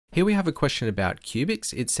Here we have a question about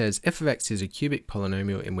cubics. It says f of x is a cubic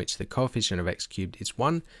polynomial in which the coefficient of x cubed is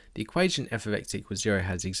 1. The equation f of x equals 0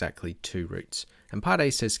 has exactly 2 roots. And part A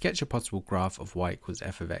says sketch a possible graph of y equals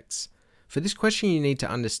f of x. For this question, you need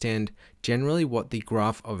to understand generally what the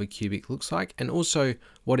graph of a cubic looks like and also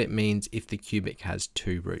what it means if the cubic has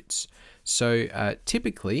 2 roots. So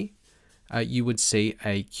typically, you would see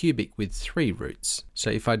a cubic with 3 roots. So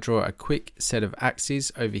if I draw a quick set of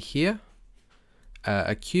axes over here,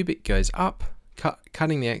 a cubic goes up,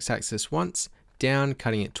 cutting the x-axis once, down,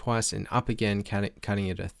 cutting it twice, and up again, cutting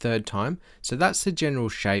it a third time. So that's the general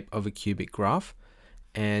shape of a cubic graph.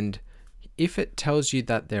 And if it tells you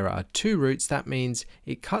that there are 2 roots, that means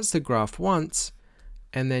it cuts the graph once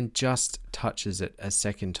and then just touches it a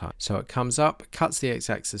second time. So it comes up, cuts the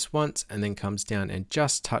x-axis once, and then comes down and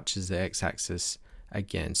just touches the x-axis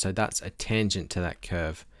again. So that's a tangent to that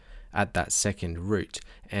curve at that second root.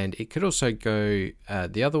 And it could also go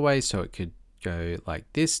the other way, so it could go like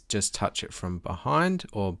this, just touch it from behind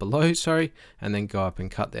or below, sorry, and then go up and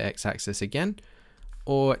cut the x-axis again.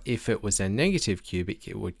 Or if it was a negative cubic,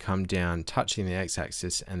 it would come down touching the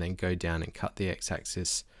x-axis and then go down and cut the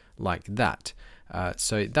x-axis like that.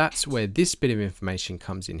 So that's where this bit of information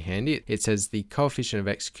comes in handy. It says the coefficient of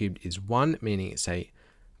x cubed is 1, meaning it's a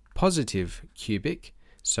positive cubic.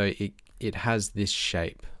 So it has this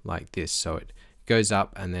shape like this. So it goes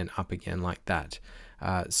up and then up again like that.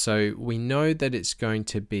 So we know that it's going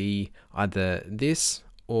to be either this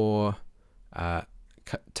or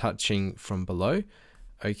touching from below.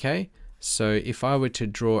 Okay, so if I were to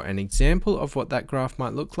draw an example of what that graph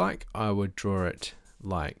might look like, I would draw it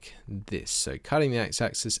like this. So cutting the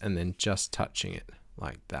x-axis and then just touching it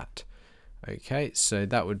like that. Okay, so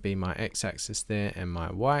that would be my x-axis there and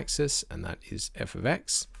my y-axis, and that is f of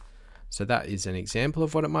x. So that is an example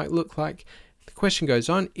of what it might look like. The question goes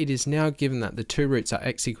on. It is now given that the 2 roots are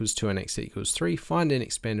x equals 2 and x equals 3. Find and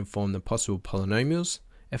expand and form the possible polynomials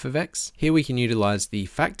f of x. Here we can utilize the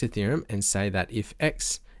factor theorem and say that if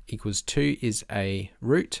x equals 2 is a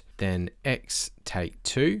root, then x take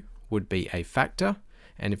 2 would be a factor.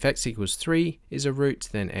 And if x equals 3 is a root,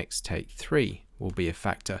 then x take 3 will be a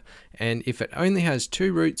factor. And if it only has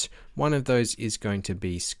 2 roots, one of those is going to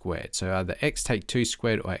be squared. So either x take 2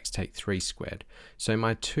 squared or x take 3 squared. So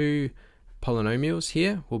my 2 polynomials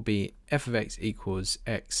here will be f of x equals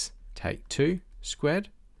x take 2 squared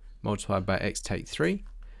multiplied by x take 3.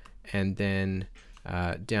 And then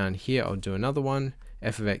down here I'll do another one,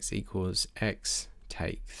 f of x equals x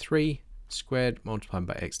take 3 squared multiplied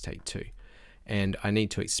by x take 2. And I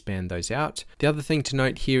need to expand those out. The other thing to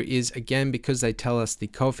note here is, again, because they tell us the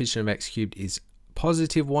coefficient of x cubed is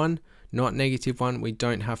positive 1, not negative 1, we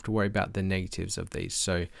don't have to worry about the negatives of these.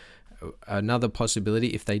 So another possibility,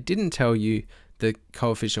 if they didn't tell you the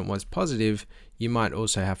coefficient was positive, you might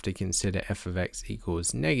also have to consider f of x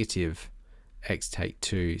equals negative x take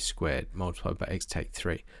 2 squared multiplied by x take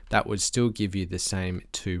 3. That would still give you the same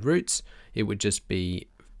 2 roots. It would just be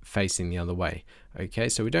facing the other way. Okay,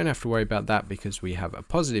 so we don't have to worry about that because we have a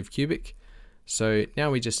positive cubic. So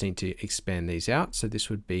now we just need to expand these out. So this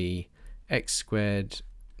would be x squared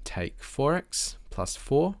take 4x plus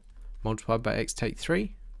 4 multiplied by x take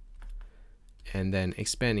 3. And then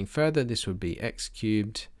expanding further, this would be x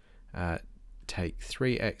cubed take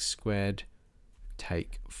 3x squared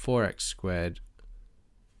take 4x squared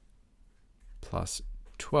plus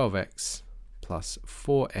 12x plus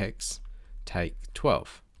 4x take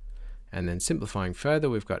 12. And then simplifying further,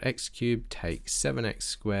 we've got x cubed take 7x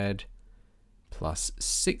squared plus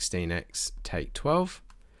 16x take 12.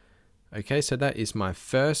 Okay, so that is my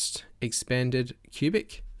first expanded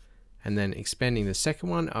cubic. And then expanding the second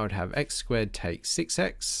one, I would have x squared take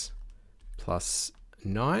 6x plus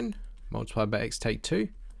 9 multiplied by x take 2.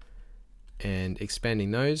 And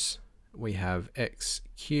expanding those, we have x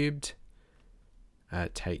cubed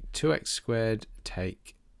take 2x squared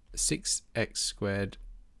take 6x squared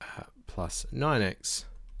plus 9x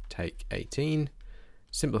take 18.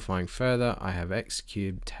 Simplifying further, I have x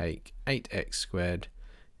cubed take 8x squared,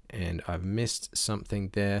 and I've missed something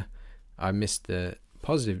there. I missed the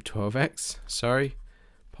positive 12x, sorry,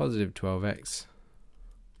 positive 12x,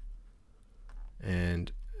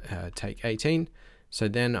 and take 18. So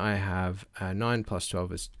then I have 9 plus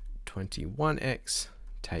 12 is 21x,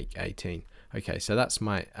 take 18. Okay, so that's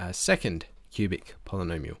my second cubic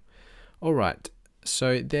polynomial. All right,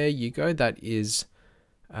 so there you go. That is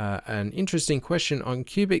an interesting question on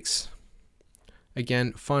cubics.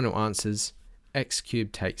 Again, final answers: x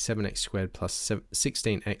cubed take 7x squared plus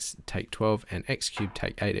 16x take 12, and x cubed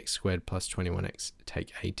take 8x squared plus 21x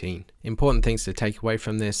take 18. Important things to take away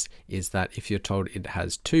from this is that if you're told it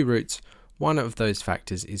has 2 roots, one of those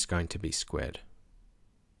factors is going to be squared.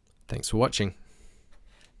 Thanks for watching.